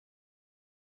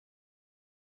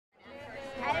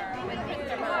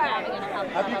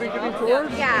Have you been giving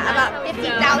tours? Yeah, about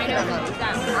 50,000 of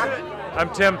them.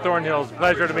 I'm Tim Thornhill. It's a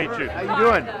pleasure to meet you. How you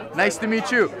doing? Nice to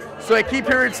meet you. So I keep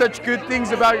hearing such good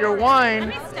things about your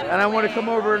wine, and I want to come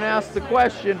over and ask the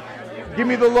question. Give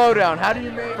me the lowdown. How do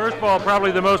you make? First of all,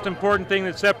 probably the most important thing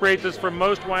that separates us from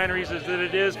most wineries is that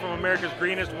it is from America's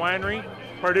greenest winery,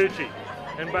 Parducci.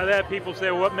 And by that, people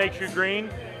say, well, what makes you green?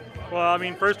 Well, I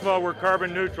mean, first of all, we're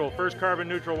carbon neutral, first carbon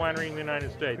neutral winery in the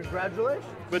United States. Congratulations.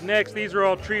 But next, these are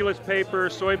all treeless paper,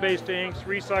 soy-based inks,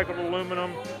 recycled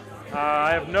aluminum.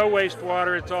 I have no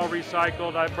wastewater, it's all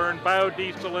recycled. I burn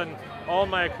biodiesel in all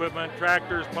my equipment,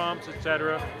 tractors, pumps,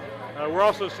 etc. We're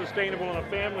also sustainable in a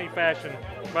family fashion.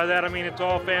 By that I mean it's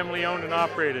all family owned and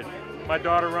operated. My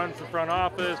daughter runs the front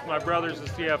office, my brother's the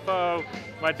CFO,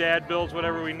 my dad builds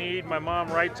whatever we need, my mom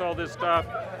writes all this stuff.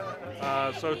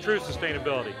 So true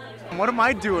sustainability. What am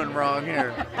I doing wrong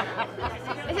here?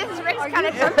 This is Rick's kind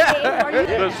of company.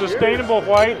 The sustainable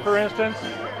white, for instance,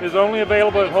 is only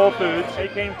available at Whole Foods. They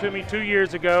came to me 2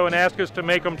 years ago and asked us to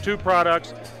make them two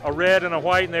products, a red and a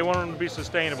white, and they wanted them to be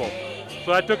sustainable.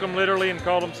 So I took them literally and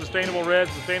called them Sustainable Red,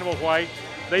 Sustainable White.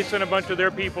 They sent a bunch of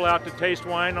their people out to taste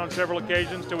wine on several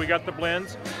occasions till we got the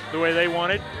blends the way they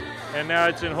wanted. And now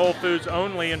it's in Whole Foods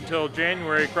only until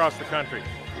January across the country.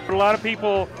 A lot of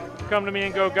people come to me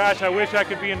and go, gosh, I wish I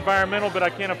could be environmental, but I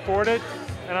can't afford it.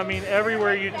 And I mean,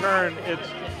 everywhere you turn,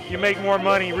 you make more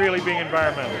money really being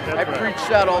environmental. I preach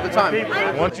that all the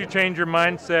time. Once you change your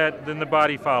mindset, then the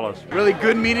body follows. Really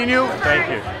good meeting you.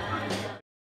 Thank you.